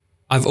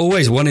I've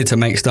always wanted to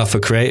make stuff for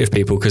creative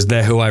people because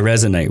they're who I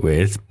resonate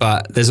with.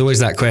 But there's always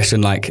that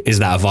question, like, is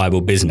that a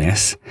viable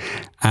business?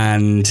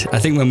 And I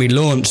think when we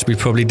launched, we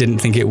probably didn't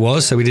think it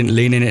was, so we didn't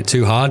lean in it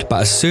too hard.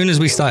 But as soon as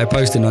we started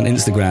posting on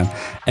Instagram,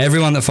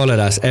 everyone that followed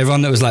us,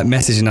 everyone that was like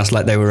messaging us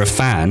like they were a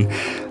fan,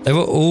 they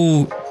were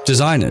all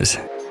designers.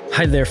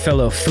 Hi there,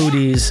 fellow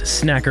foodies,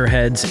 snacker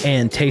heads,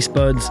 and taste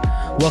buds.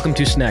 Welcome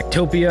to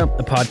Snacktopia,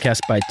 a podcast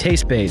by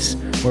Taste Base,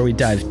 where we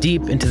dive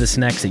deep into the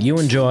snacks that you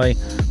enjoy,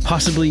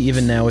 possibly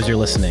even now as you're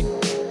listening.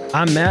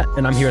 I'm Matt,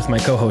 and I'm here with my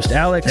co-host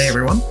Alex. Hey,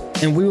 everyone.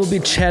 And we will be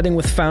chatting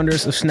with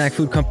founders of snack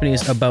food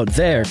companies about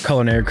their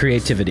culinary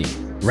creativity.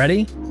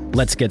 Ready?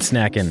 Let's get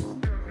snacking.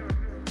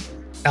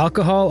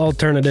 Alcohol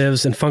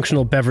alternatives and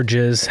functional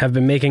beverages have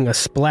been making a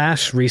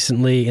splash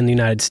recently in the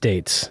United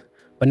States,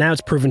 but now it's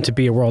proven to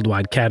be a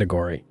worldwide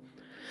category.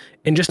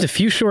 In just a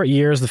few short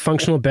years, the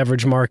functional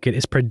beverage market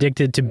is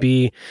predicted to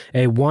be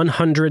a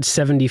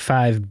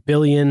 $175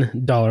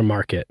 billion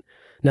market.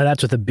 Now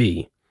that's with a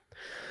B.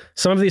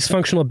 Some of these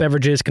functional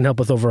beverages can help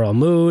with overall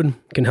mood,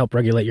 can help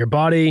regulate your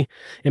body,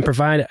 and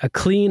provide a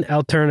clean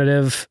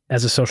alternative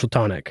as a social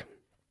tonic.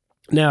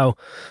 Now,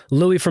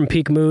 Louie from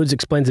Peak Moods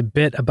explains a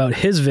bit about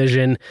his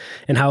vision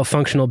and how a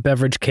functional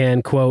beverage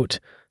can,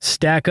 quote,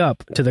 stack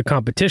up to the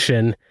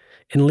competition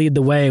and lead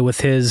the way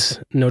with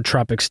his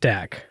nootropic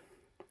stack.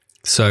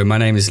 So my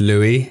name is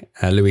Louie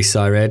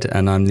Syred,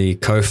 and I'm the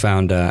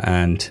co-founder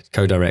and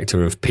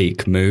co-director of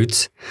Peak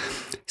Moods.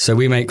 So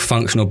we make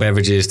functional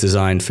beverages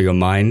designed for your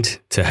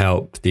mind to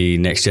help the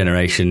next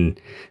generation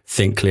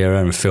think clearer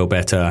and feel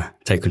better,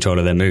 take control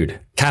of their mood.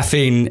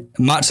 Caffeine,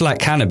 much like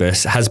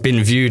cannabis, has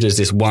been viewed as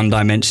this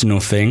one-dimensional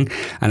thing,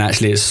 and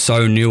actually it's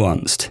so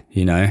nuanced,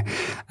 you know?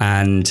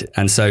 And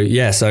so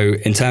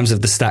in terms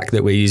of the stack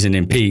that we're using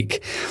in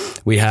Peak,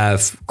 we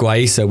have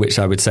guaiacol, which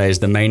I would say is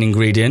the main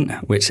ingredient,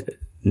 which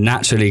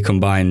naturally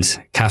combines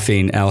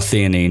caffeine,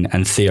 L-theanine,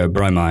 and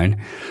theobromine,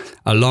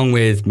 along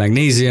with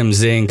magnesium,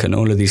 zinc, and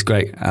all of these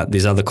great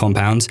these other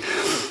compounds.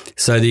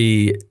 So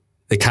the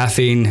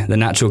caffeine, the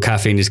natural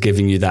caffeine, is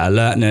giving you that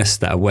alertness,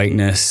 that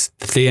awakeness.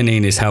 The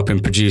theanine is helping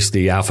produce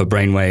the alpha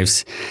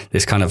brainwaves,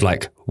 this kind of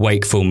like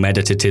wakeful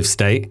meditative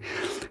state,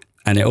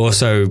 and it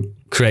also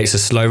creates a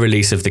slow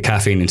release of the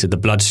caffeine into the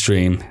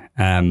bloodstream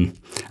and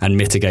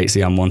mitigates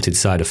the unwanted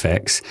side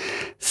effects.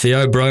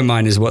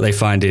 Theobromine is what they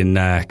find in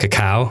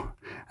cacao.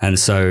 And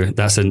so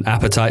that's an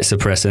appetite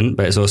suppressant,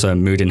 but it's also a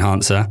mood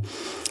enhancer.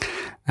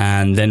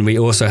 And then we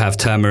also have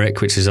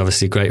turmeric, which is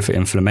obviously great for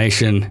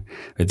inflammation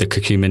with the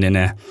curcumin in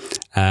it.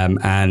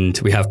 And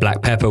we have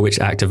black pepper, which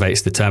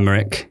activates the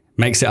turmeric,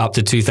 makes it up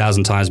to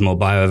 2,000 times more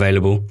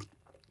bioavailable,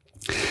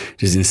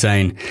 which is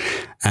insane.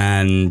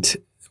 And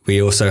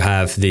we also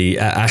have the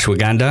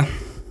ashwagandha,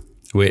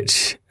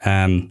 which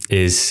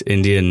is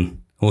Indian,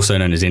 also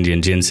known as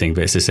Indian ginseng,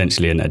 but it's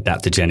essentially an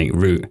adaptogenic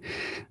root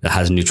that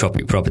has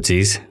nootropic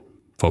properties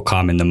for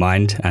calming the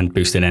mind and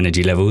boosting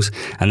energy levels.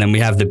 And then we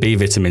have the B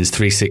vitamins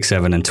 3, 6,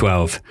 7, and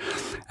 12,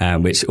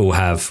 which all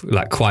have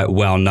like quite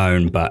well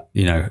known, but,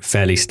 you know,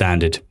 fairly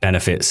standard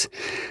benefits.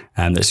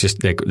 And that's just,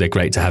 they're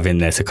great to have in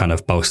there to kind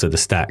of bolster the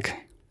stack.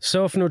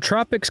 So if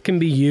nootropics can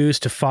be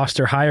used to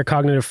foster higher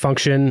cognitive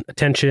function,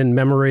 attention,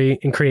 memory,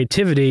 and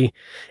creativity,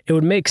 it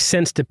would make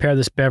sense to pair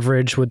this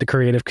beverage with the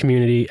creative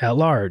community at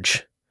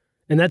large.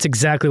 And that's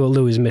exactly what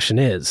Louie's mission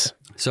is.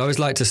 So I always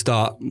like to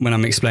start when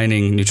I'm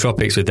explaining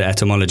nootropics with the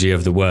etymology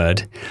of the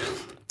word.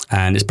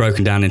 And it's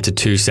broken down into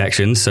two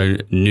sections. So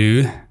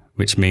nu,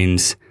 which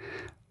means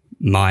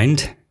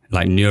mind,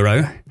 like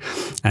neuro,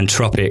 and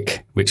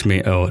tropic,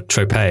 or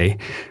trope,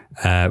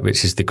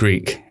 which is the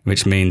Greek,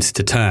 which means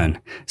to turn.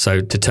 So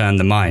to turn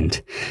the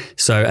mind.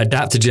 So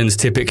adaptogens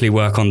typically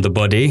work on the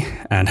body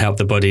and help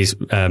the bodies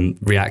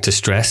react to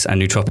stress, and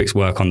nootropics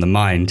work on the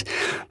mind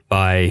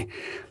by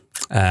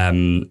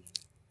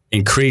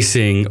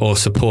increasing or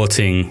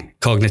supporting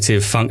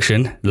cognitive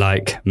function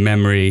like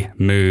memory,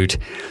 mood,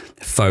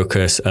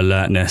 focus,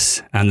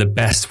 alertness. And the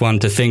best one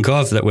to think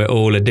of that we're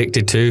all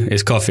addicted to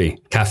is caffeine.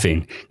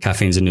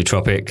 Caffeine's a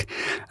nootropic,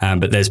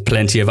 but there's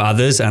plenty of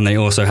others, and they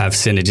also have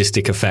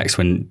synergistic effects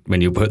when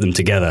you put them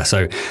together.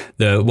 So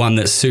the one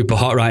that's super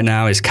hot right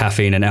now is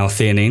caffeine and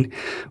L-theanine,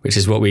 which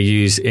is what we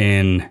use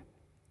in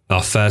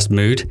our first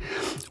mood,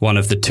 one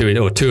of the two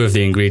of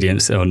the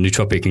ingredients or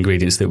nootropic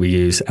ingredients that we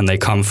use, and they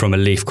come from a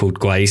leaf called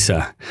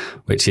guaiacol,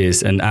 which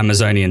is an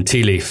Amazonian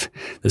tea leaf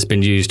that's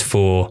been used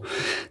for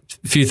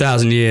a few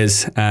thousand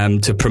years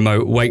to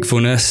promote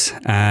wakefulness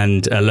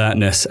and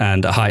alertness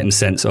and a heightened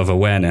sense of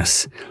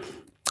awareness.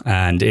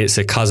 And it's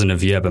a cousin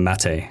of yerba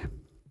mate.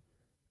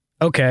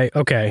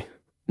 Okay.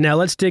 Now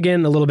let's dig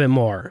in a little bit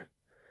more.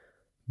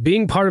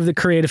 Being part of the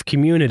creative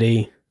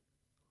community,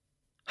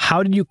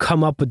 how did you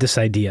come up with this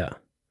idea?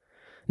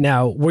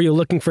 Now, were you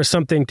looking for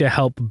something to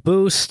help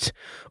boost,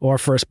 or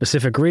for a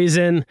specific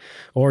reason,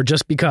 or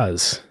just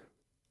because?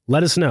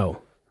 Let us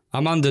know.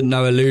 I'm under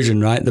no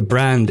illusion, right? The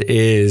brand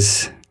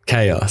is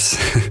chaos.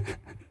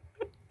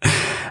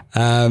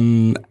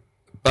 But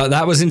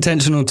that was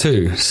intentional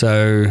too.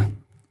 So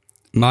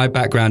my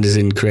background is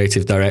in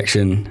creative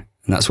direction,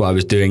 and that's what I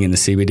was doing in the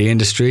CBD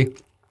industry.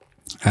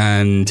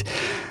 And,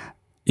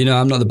 you know,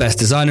 I'm not the best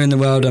designer in the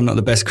world. I'm not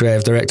the best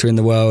creative director in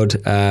the world.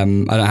 I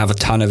don't have a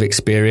ton of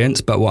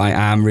experience, but what I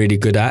am really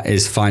good at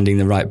is finding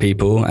the right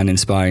people and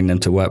inspiring them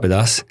to work with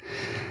us.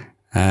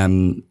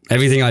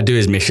 Everything I do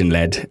is mission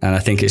led. And I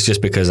think it's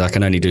just because I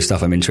can only do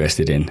stuff I'm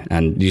interested in.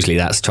 And usually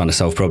that's trying to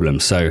solve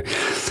problems. So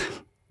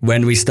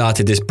when we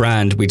started this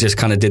brand, we just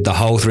kind of did the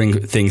whole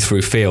thing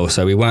through feel.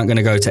 So we weren't going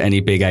to go to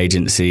any big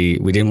agency.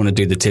 We didn't want to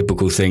do the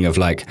typical thing of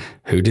like,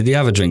 who did the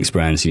other drinks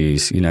brands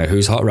use? You know,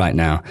 who's hot right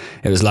now?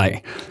 It was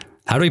like,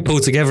 how do we pull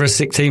together a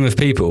sick team of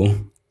people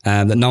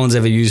that no one's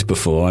ever used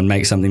before and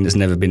make something that's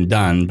never been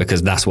done,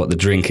 because that's what the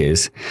drink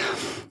is.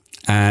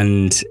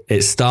 And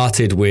it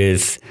started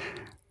with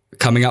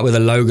coming up with a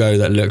logo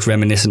that looked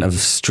reminiscent of a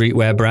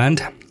streetwear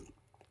brand.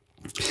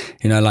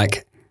 You know,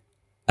 like,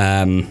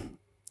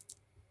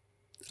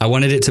 I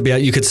wanted it to be,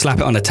 you could slap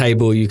it on a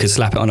table, you could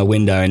slap it on a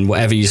window, and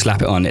whatever you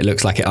slap it on, it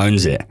looks like it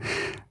owns it.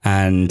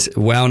 And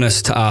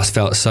wellness to us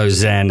felt so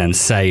zen and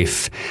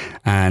safe.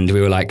 And we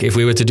were like, if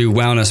we were to do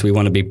wellness, we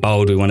want to be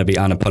bold, we want to be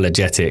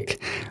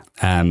unapologetic.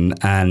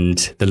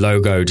 And the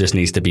logo just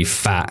needs to be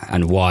fat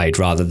and wide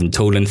rather than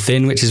tall and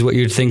thin, which is what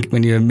you'd think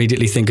when you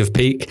immediately think of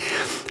Peak.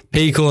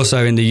 Peak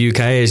also in the UK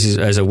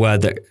is a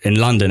word that in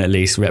London at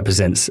least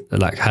represents,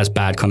 like, has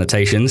bad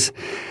connotations.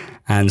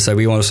 And so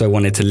we also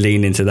wanted to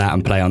lean into that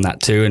and play on that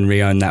too and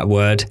re-own that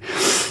word.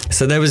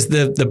 So there was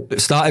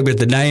started with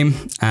the name,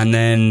 and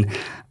then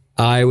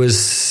I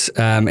was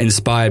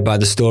inspired by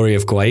the story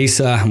of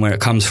Guaiza and where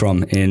it comes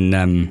from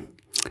in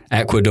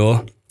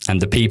Ecuador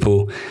and the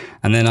people.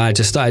 And then I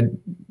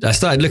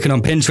started looking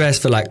on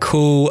Pinterest for like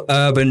cool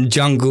urban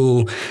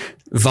jungle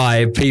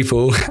vibe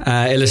people,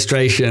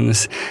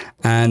 illustrations,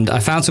 and I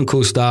found some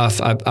cool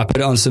stuff. I put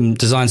it on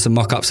designed some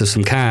mock-ups of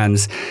some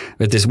cans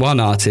with this one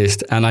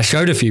artist, and I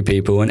showed a few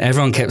people, and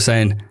everyone kept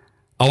saying,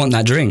 I want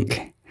that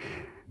drink.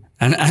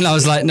 And I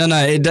was like, no,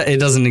 it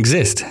doesn't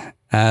exist.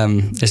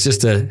 It's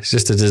just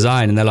a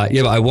design. And they're like,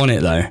 yeah, but I want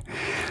it though.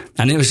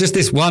 And it was just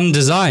this one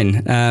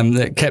design,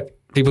 that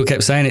people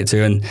kept saying it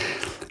to. And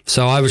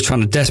so I was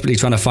desperately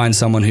trying to find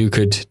someone who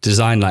could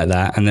design like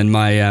that. And then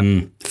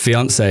my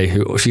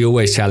fiance, she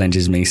always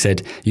challenges me,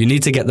 said, you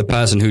need to get the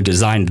person who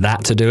designed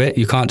that to do it.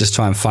 You can't just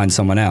try and find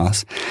someone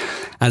else.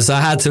 And so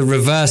I had to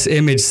reverse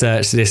image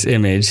search this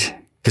image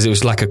because it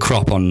was like a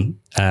crop on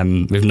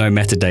with no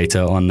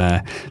metadata on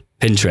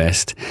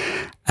Pinterest.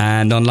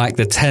 And on like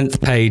the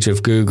 10th page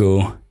of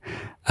Google,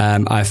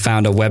 I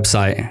found a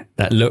website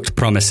that looked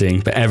promising,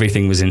 but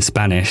everything was in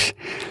Spanish.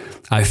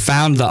 I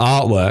found the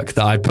artwork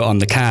that I'd put on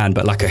the can,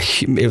 but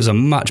it was a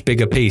much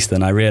bigger piece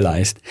than I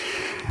realized.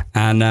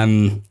 And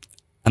I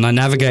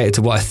navigated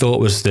to what I thought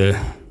was the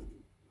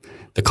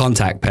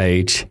contact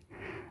page,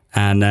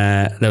 and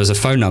there was a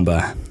phone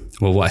number.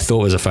 Well, what I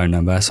thought was a phone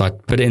number. So I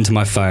put it into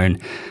my phone,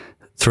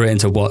 threw it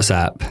into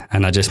WhatsApp,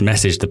 and I just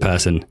messaged the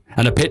person.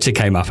 And a picture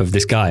came up of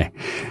this guy,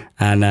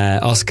 and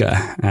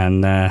Oscar,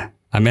 and I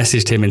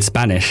messaged him in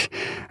Spanish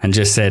and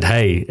just said,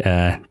 hey,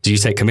 do you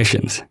take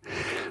commissions?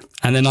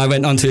 And then I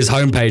went onto his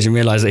homepage and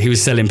realized that he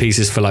was selling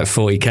pieces for like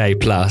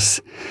 40K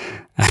plus.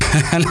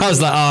 And I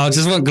was like, I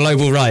just want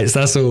global rights.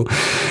 That's all.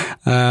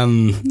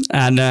 And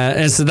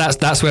so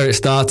that's where it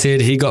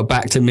started. He got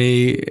back to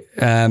me,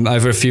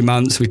 over a few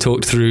months. We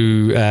talked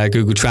through,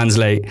 Google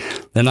Translate.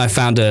 Then I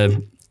found a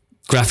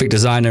graphic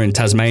designer in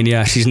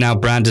Tasmania. She's now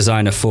brand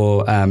designer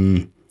or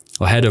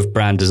head of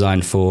brand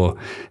design for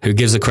Who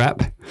Gives a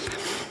Crap.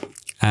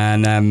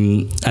 And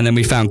then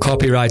we found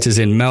copywriters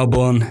in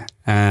Melbourne,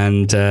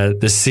 and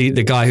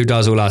the guy who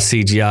does all our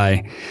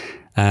CGI,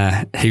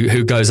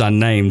 who goes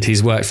unnamed.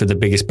 He's worked for the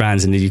biggest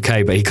brands in the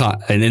UK, but he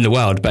can't, and in the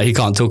world, but he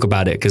can't talk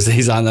about it because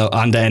he's under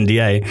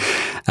NDA.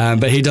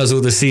 But he does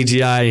all the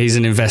CGI. He's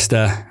an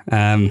investor.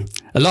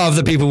 A lot of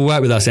the people who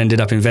work with us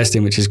ended up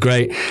investing, which is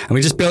great. And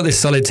we just built this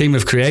solid team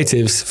of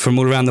creatives from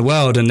all around the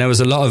world. And there was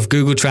a lot of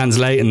Google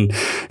Translate and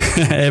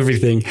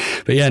everything.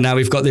 But yeah, now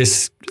we've got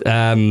this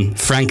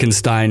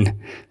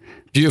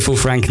beautiful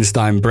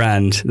Frankenstein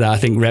brand that I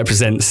think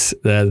represents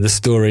the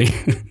story.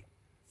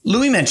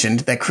 Louie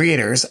mentioned that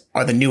creators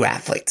are the new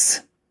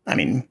athletes. I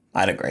mean,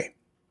 I'd agree.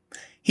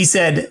 He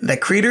said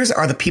that creators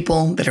are the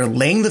people that are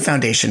laying the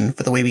foundation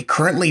for the way we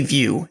currently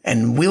view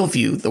and will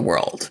view the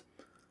world.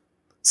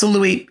 So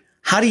Louie,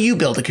 how do you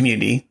build a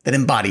community that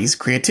embodies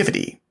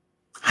creativity?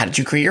 How did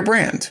you create your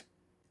brand?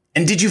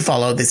 And did you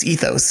follow this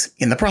ethos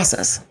in the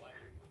process?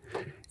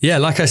 Yeah,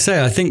 like I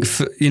say, I think,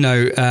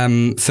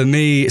 for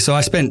me, so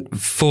I spent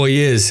 4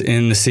 years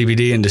in the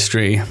CBD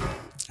industry.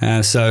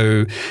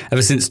 So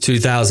ever since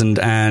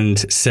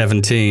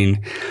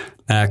 2017,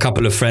 a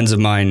couple of friends of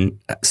mine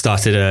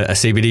started a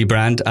CBD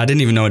brand. I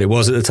didn't even know what it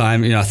was at the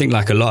time. I think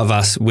like a lot of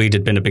us, weed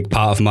had been a big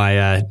part of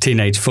my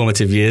teenage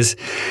formative years.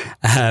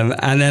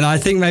 And then I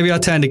think maybe I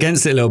turned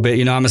against it a little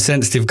bit. I'm a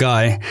sensitive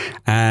guy,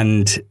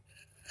 and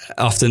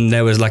often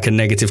there was like a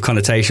negative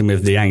connotation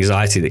with the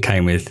anxiety that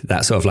came with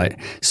that sort of like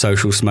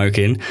social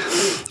smoking.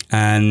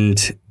 And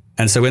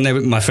so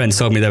when my friends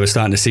told me they were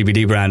starting a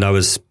CBD brand, I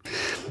was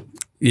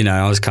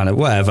I was kind of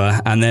whatever.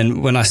 And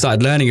then when I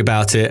started learning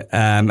about it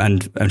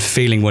and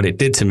feeling what it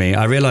did to me,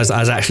 I realized I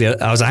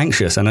was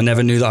anxious, and I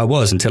never knew that I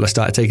was until I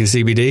started taking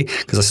CBD,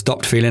 because I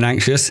stopped feeling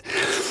anxious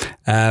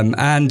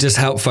and just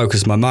helped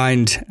focus my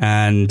mind.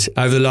 And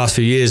over the last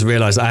few years,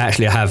 realized I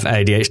actually have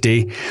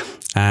ADHD.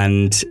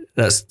 And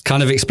that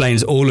kind of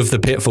explains all of the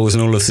pitfalls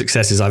and all of the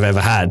successes I've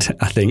ever had,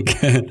 I think.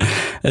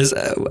 There's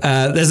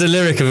a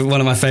lyric of one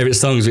of my favorite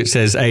songs which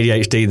says,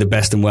 ADHD, the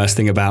best and worst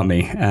thing about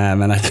me.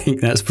 And I think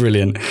that's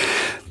brilliant.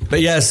 But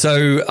yeah,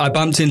 so I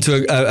bumped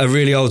into a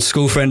really old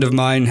school friend of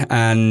mine,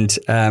 and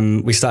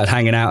we started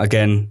hanging out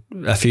again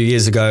a few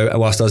years ago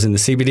whilst I was in the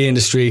CBD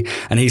industry.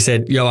 And he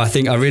said, I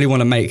think I really want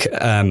to make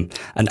an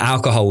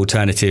alcohol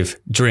alternative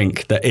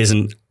drink that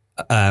isn't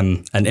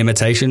an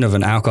imitation of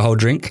an alcohol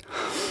drink.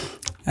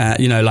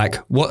 Like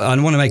what I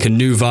want to make a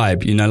new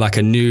vibe, like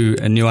a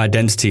new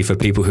identity for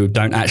people who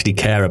don't actually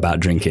care about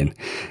drinking,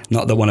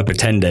 not that want to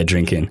pretend they're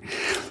drinking.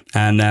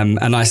 And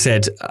I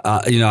said,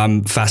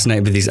 I'm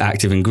fascinated with these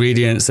active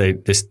ingredients.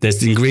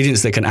 There's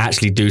ingredients that can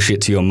actually do shit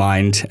to your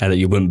mind that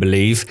you wouldn't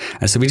believe.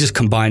 And so we just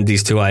combined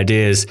these two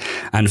ideas.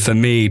 And for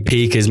me,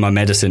 Peak is my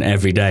medicine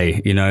every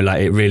day,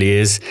 like it really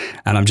is.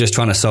 And I'm just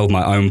trying to solve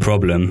my own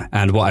problem.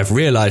 And what I've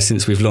realized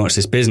since we've launched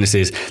this business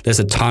is there's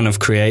a ton of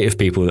creative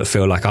people that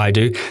feel like I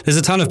do. There's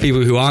a ton of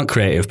people who aren't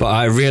creative, but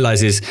I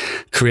realize is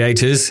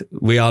creators,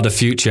 we are the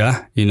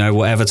future,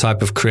 whatever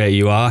type of creator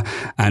you are.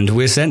 And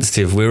we're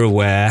sensitive, we're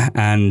aware,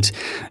 and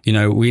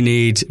we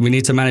need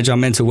to manage our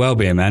mental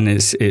well-being, man.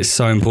 It's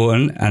so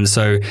important. And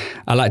so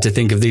I like to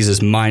think of these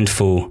as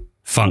mindful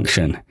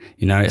function.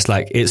 It's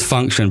like it's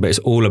function, but it's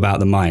all about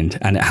the mind,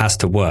 and it has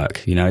to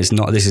work. This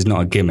is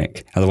not a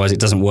gimmick. Otherwise it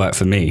doesn't work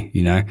for me,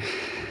 And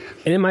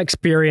in my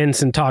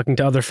experience in talking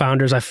to other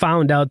founders, I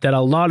found out that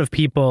a lot of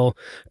people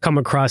come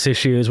across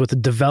issues with the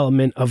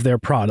development of their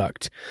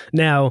product.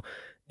 Now,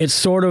 it's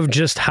sort of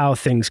just how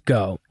things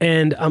go.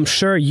 And I'm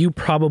sure you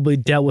probably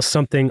dealt with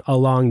something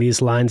along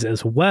these lines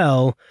as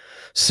well.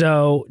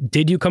 So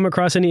did you come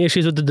across any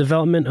issues with the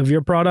development of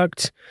your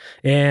product?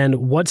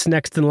 And what's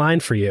next in line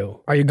for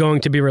you? Are you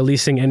going to be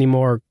releasing any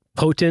more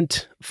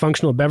potent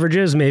functional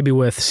beverages, maybe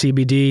with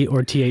CBD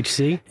or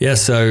THC? Yeah,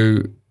 so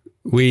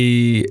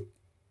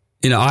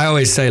I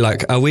always say,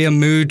 like, are we a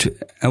mood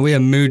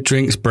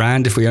drinks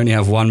brand if we only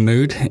have one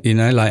mood?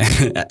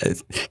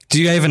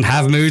 Do you even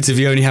have moods if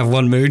you only have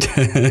one mood?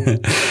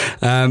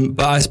 But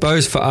I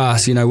suppose for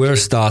us, we're a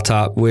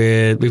startup.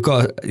 We've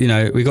got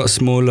a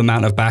small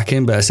amount of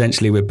backing, but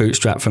essentially we're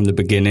bootstrapped from the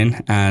beginning,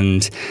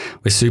 and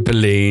we're super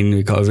lean.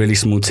 We've got a really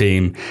small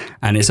team,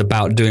 and it's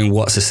about doing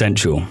what's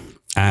essential.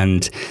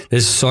 And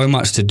there's so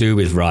much to do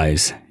with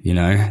Rise,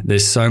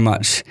 there's so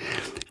much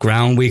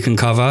ground we can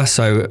cover.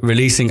 So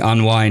releasing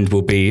Unwind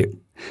will be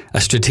a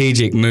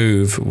strategic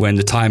move when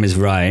the time is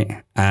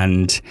right,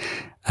 and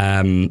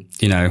when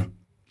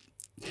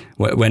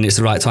it's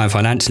the right time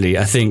financially.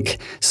 I think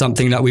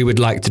something that we would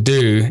like to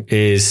do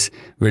is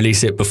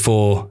release it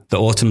before the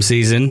autumn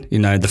season,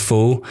 the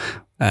fall.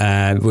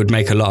 Would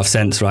make a lot of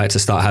sense, right? To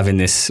start having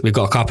this. We've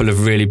got a couple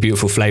of really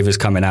beautiful flavors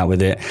coming out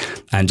with it,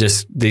 and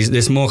just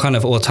this more kind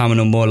of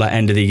autumnal, more like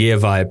end of the year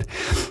vibe,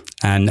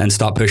 and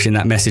start pushing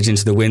that message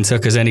into the winter,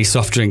 because any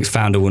soft drinks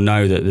founder will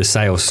know that the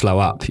sales slow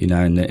up, in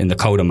the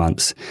colder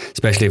months,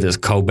 especially if it's a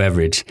cold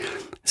beverage.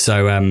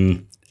 So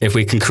if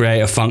we can create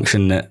a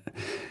function that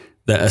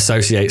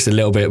associates a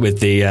little bit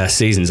with the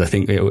seasons, I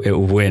think it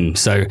will win.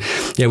 So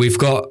yeah, we've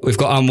got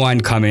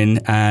Unwind coming,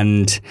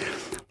 and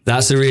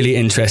that's a really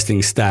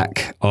interesting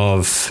stack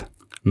of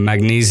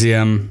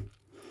magnesium,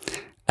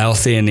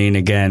 L-theanine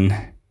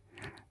again,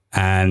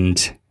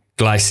 and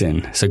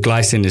glycine. So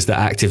glycine is the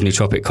active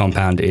nootropic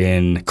compound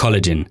in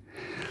collagen,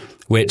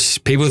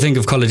 which people think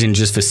of collagen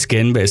just for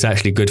skin, but it's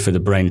actually good for the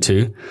brain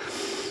too.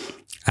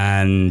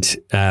 And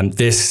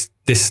this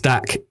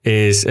stack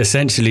is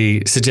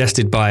essentially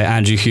suggested by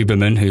Andrew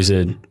Huberman, who's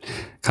a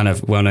kind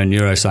of well-known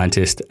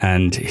neuroscientist,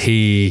 and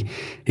he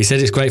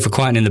said it's great for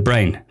quietening the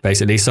brain,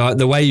 basically. So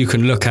the way you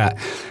can look at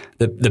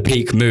the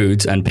peak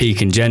moods and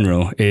peak in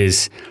general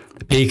is,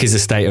 peak is a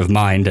state of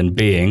mind and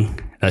being.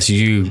 That's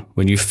you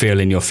when you feel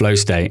in your flow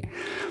state.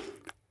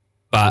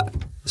 But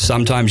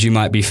sometimes you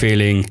might be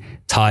feeling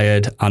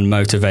tired,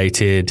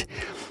 unmotivated,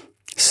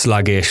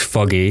 sluggish,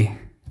 foggy.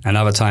 And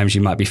other times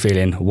you might be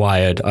feeling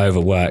wired,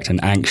 overworked,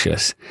 and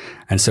anxious.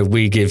 And so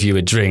we give you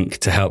a drink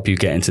to help you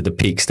get into the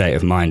peak state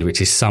of mind,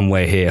 which is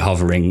somewhere here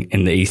hovering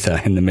in the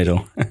ether in the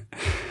middle.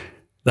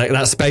 Like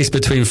that space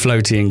between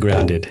floaty and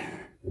grounded.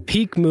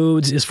 Peak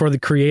Moods is for the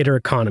creator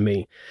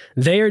economy.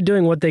 They are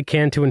doing what they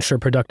can to ensure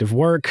productive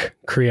work,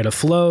 creative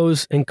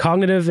flows, and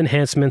cognitive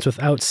enhancements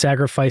without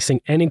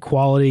sacrificing any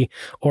quality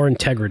or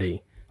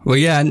integrity. Well,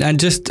 yeah, and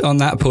just on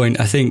that point,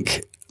 I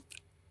think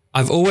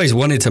I've always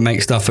wanted to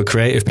make stuff for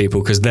creative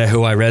people because they're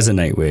who I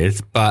resonate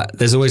with. But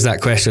there's always that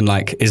question,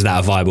 like, is that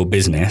a viable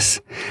business?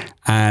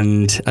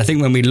 And I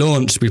think when we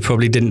launched, we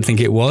probably didn't think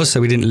it was, so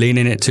we didn't lean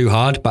in it too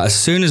hard. But as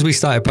soon as we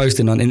started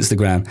posting on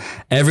Instagram,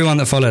 everyone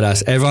that followed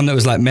us, everyone that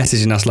was like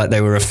messaging us like they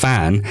were a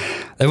fan,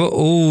 they were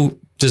all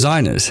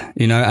designers,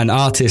 and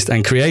artists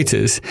and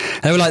creators.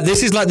 They were like,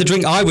 this is like the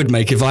drink I would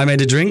make if I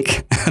made a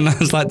drink. And I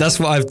was like, that's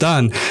what I've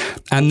done.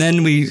 And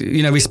then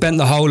we spent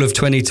the whole of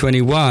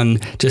 2021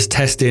 just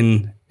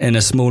testing in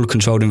a small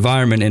controlled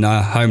environment in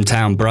our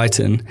hometown,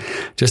 Brighton,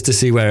 just to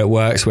see where it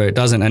works, where it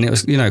doesn't. And it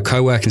was,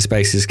 co-working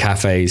spaces,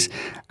 cafes,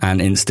 and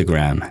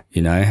Instagram,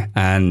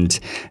 and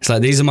it's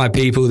like, these are my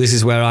people. This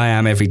is where I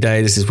am every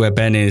day. This is where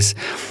Ben is.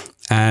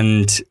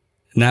 And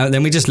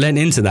then we just lent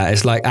into that.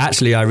 It's like,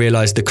 actually, I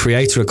realized the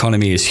creator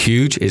economy is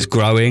huge. It's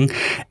growing.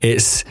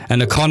 It's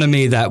an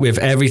economy that, with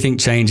everything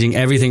changing,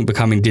 everything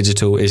becoming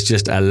digital, is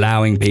just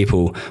allowing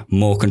people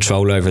more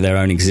control over their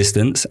own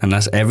existence. And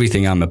that's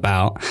everything I'm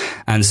about.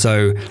 And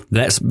so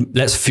let's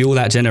fuel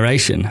that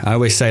generation. I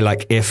always say,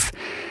 like, if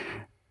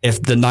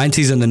the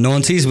 90s and the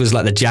noughties was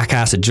like the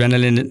jackass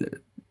adrenaline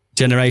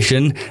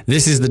generation,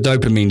 this is the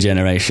dopamine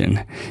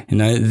generation.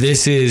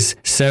 This is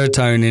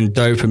serotonin,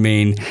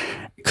 dopamine,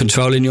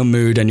 controlling your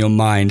mood and your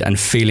mind and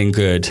feeling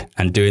good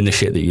and doing the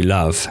shit that you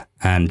love.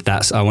 And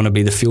I want to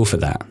be the fuel for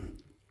that.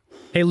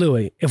 Hey,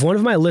 Louie, if one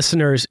of my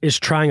listeners is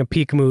trying a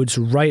Peak Moods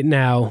right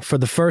now for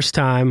the first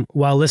time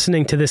while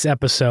listening to this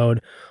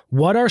episode,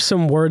 what are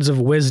some words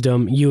of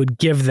wisdom you would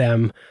give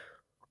them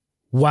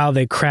while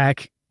they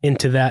crack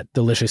into that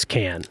delicious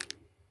can?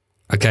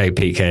 Okay,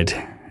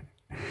 Peakhead.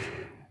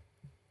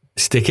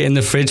 Stick it in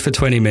the fridge for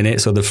 20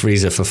 minutes or the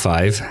freezer for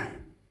 5.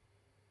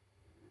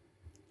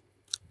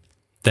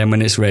 Then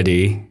when it's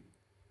ready,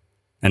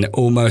 and it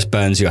almost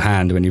burns your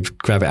hand when you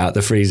grab it out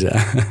the freezer,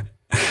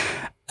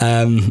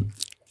 then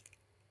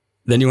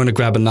you want to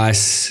grab a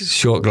nice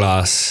short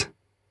glass.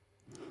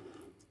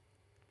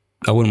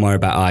 I wouldn't worry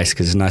about ice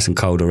because it's nice and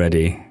cold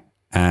already,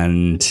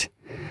 and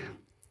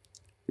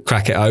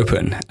crack it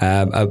open.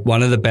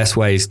 One of the best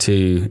ways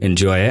to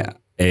enjoy it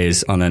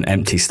is on an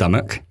empty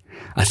stomach.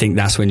 I think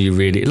that's when you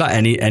really, like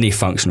any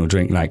functional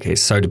drink, like,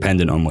 it's so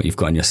dependent on what you've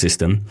got in your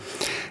system.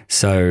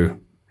 So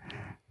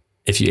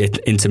if you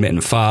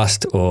intermittent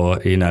fast,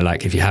 or,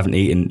 like if you haven't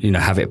eaten,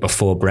 have it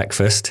before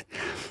breakfast,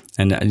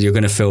 and you're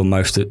going to feel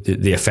most of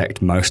the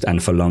effect most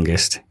and for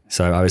longest.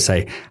 So I would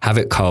say have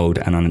it cold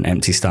and on an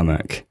empty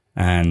stomach,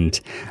 and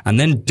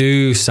then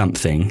do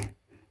something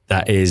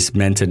that is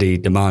mentally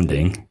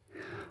demanding,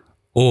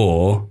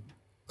 or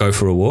go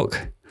for a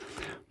walk.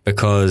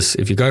 Because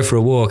if you go for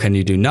a walk and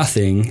you do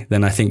nothing,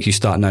 then I think you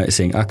start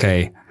noticing,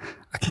 okay,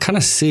 I can kind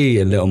of see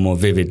a little more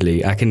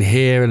vividly. I can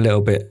hear a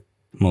little bit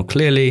more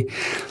clearly.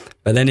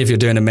 But then if you're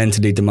doing a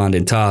mentally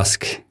demanding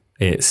task,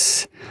 you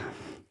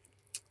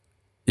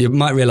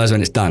might realize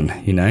when it's done,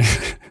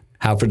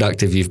 how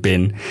productive you've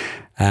been.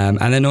 And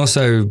then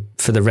also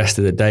for the rest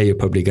of the day, you're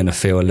probably going to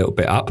feel a little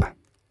bit up.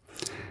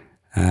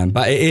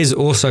 But it is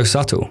also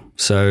subtle.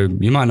 So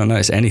you might not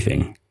notice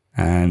anything.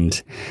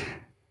 And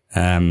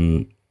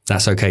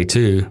that's okay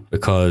too,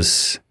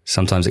 because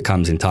sometimes it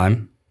comes in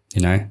time,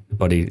 the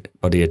body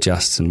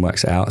adjusts and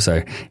works it out.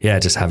 So yeah,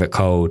 just have it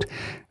cold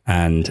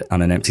and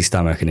on an empty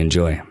stomach and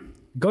enjoy.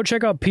 Go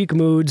check out Peak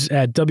Moods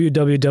at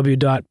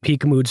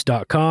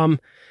www.peakmoods.com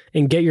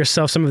and get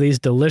yourself some of these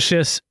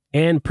delicious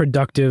and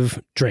productive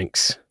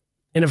drinks.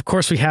 And of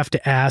course, we have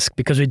to ask,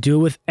 because we do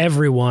it with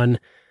everyone,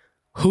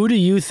 who do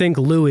you think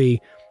Louie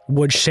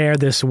would share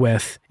this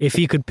with if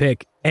he could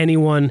pick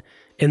anyone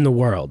in the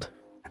world?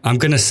 I'm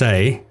going to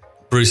say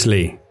Bruce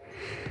Lee.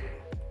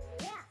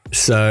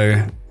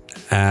 So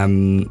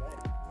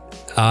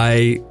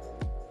I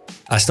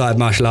started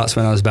martial arts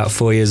when I was about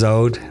 4 years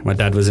old. My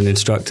dad was an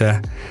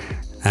instructor,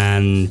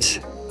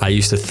 and I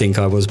used to think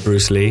I was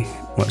Bruce Lee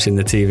watching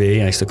the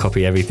TV. I used to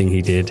copy everything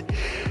he did.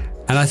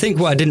 And I think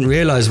what I didn't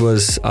realize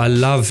was I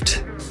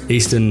loved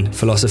Eastern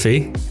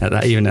philosophy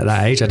even at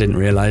that age. I didn't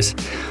realize.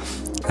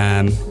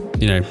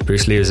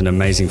 Bruce Lee was an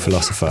amazing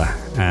philosopher,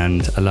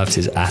 and I loved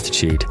his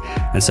attitude.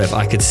 And so if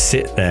I could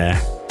sit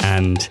there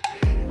and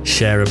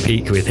share a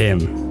peak with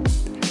him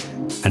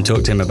and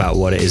talk to him about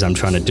what it is I'm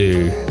trying to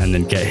do, and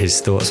then get his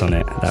thoughts on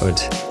it,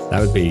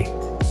 that'd be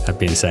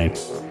insane.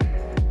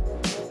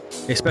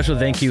 A special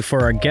thank you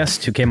for our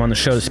guest who came on the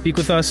show to speak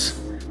with us.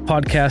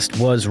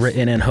 Podcast was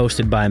written and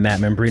hosted by Matt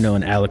Membrino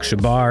and Alex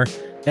Shabar,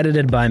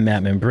 edited by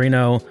Matt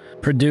Membrino,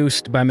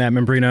 produced by Matt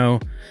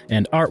Membrino,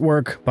 and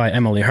artwork by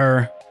Emily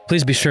Herr.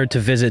 Please be sure to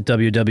visit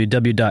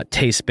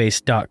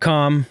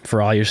www.tastespace.com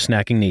for all your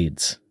snacking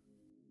needs.